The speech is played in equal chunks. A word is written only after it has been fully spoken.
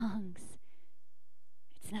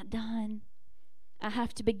done. I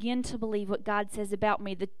have to begin to believe what God says about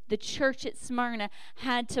me. The church at Smyrna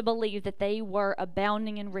had to believe that they were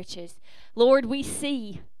abounding in riches. Lord, we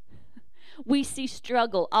see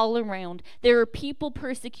struggle all around. There are people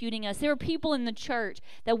persecuting us. There are people in the church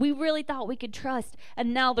that we really thought we could trust,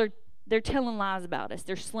 and now they're telling lies about us.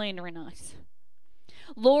 They're slandering us.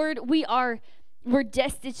 Lord, we're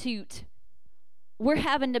destitute. We're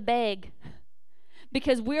having to beg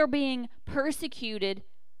because we're being persecuted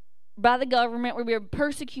by the government. We're being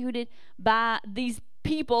persecuted by these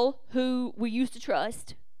people who we used to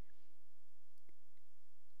trust.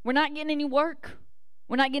 We're not getting any work.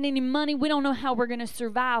 We're not getting any money. We don't know how we're going to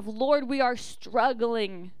survive. Lord, we are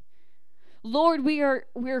struggling. Lord,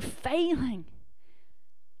 we're failing.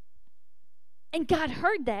 And God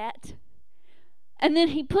heard that. And then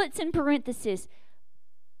he puts in parentheses,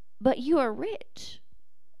 but you are rich.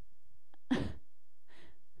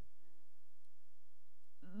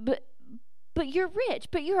 But you're rich,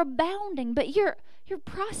 but you're abounding, but you're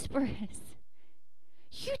prosperous.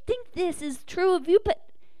 You think this is true of you,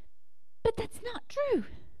 but that's not true.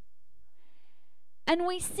 And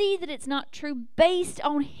we see that it's not true based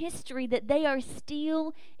on history, that they are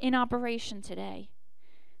still in operation today.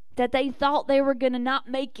 That they thought they were going to not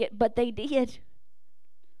make it, but they did.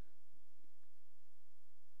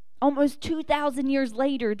 Almost 2,000 years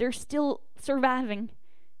later, they're still surviving.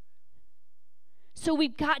 So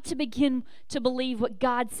we've got to begin to believe what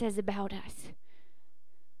God says about us.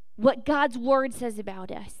 What God's word says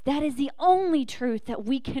about us. That is the only truth that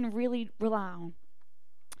we can really rely on.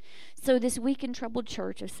 So this weak and troubled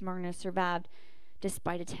church of Smyrna survived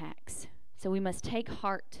despite attacks. So we must take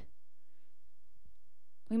heart.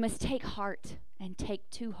 We must take heart and take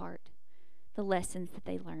to heart the lessons that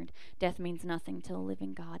they learned. Death means nothing to a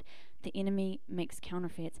living God. The enemy makes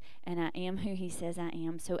counterfeits, and I am who he says I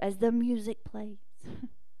am. So as the music plays,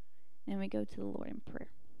 and we go to the Lord in prayer.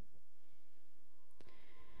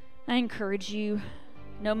 I encourage you,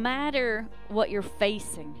 no matter what you're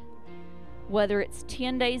facing, whether it's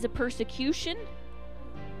 10 days of persecution,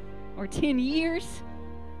 or 10 years,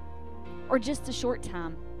 or just a short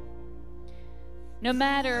time, no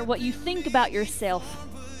matter what you think about yourself,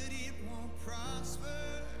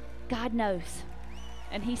 God knows,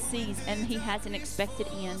 and he sees, and he has an expected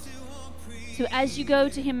end. So as you go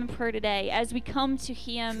to him in prayer today, as we come to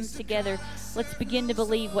him together, let's begin to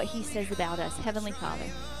believe what he says about us. Heavenly Father,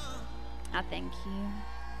 I thank you.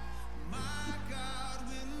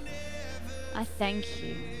 I thank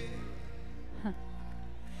you.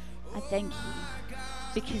 I thank you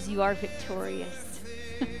because you are victorious.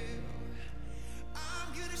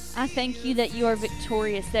 I thank you that you are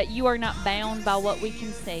victorious, that you are not bound by what we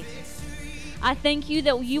can see. I thank you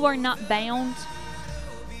that you are not bound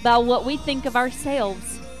by what we think of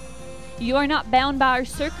ourselves. You are not bound by our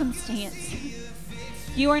circumstance.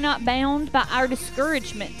 You are not bound by our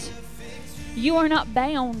discouragement. You are not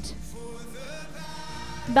bound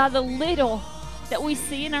by the little that we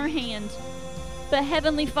see in our hand. But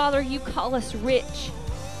Heavenly Father, you call us rich.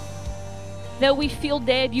 Though we feel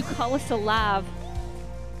dead, you call us alive.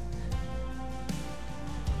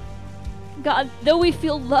 God, though we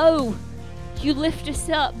feel low, you lift us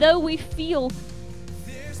up. Though we feel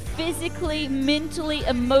physically, mentally,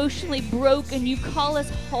 emotionally broken, you call us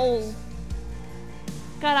whole.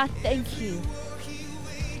 God, I thank you.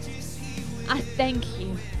 I thank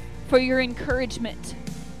you for your encouragement.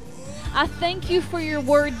 I thank you for your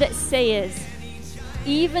word that says,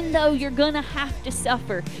 even though you're going to have to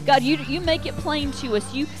suffer, God, you make it plain to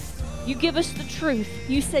us. You give us the truth.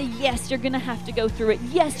 You say, yes, you're going to have to go through it.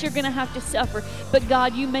 Yes, you're going to have to suffer. But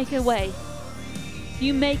God, you make a way.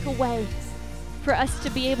 You make a way for us to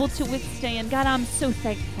be able to withstand. God, I'm so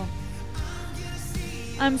thankful.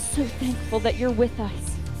 I'm so thankful that you're with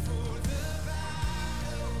us.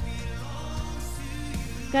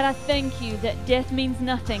 God, I thank you that death means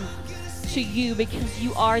nothing to you because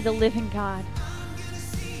you are the living God.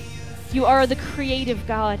 You are the creative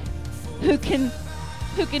God who can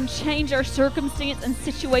change our circumstance and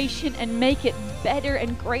situation and make it better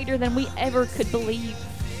and greater than we ever could believe.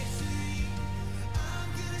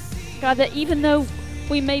 God, that even though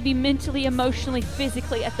we may be mentally, emotionally,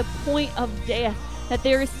 physically at the point of death, that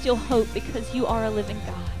there is still hope because you are a living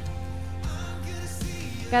God.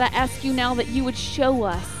 God, I ask you now that you would show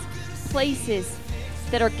us places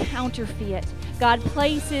that are counterfeit. God,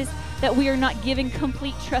 places that we are not giving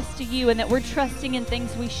complete trust to you and that we're trusting in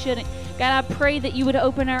things we shouldn't. God, I pray that you would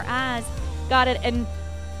open our eyes, God, and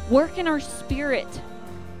work in our spirit.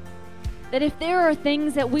 That if there are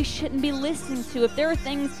things that we shouldn't be listening to, if there are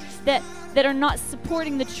things that are not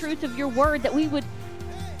supporting the truth of your word, that we would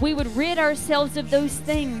we would rid ourselves of those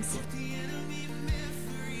things.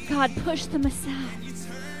 God, push them aside.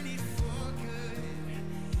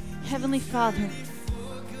 Heavenly Father,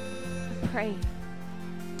 I pray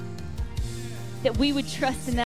that we would trust in that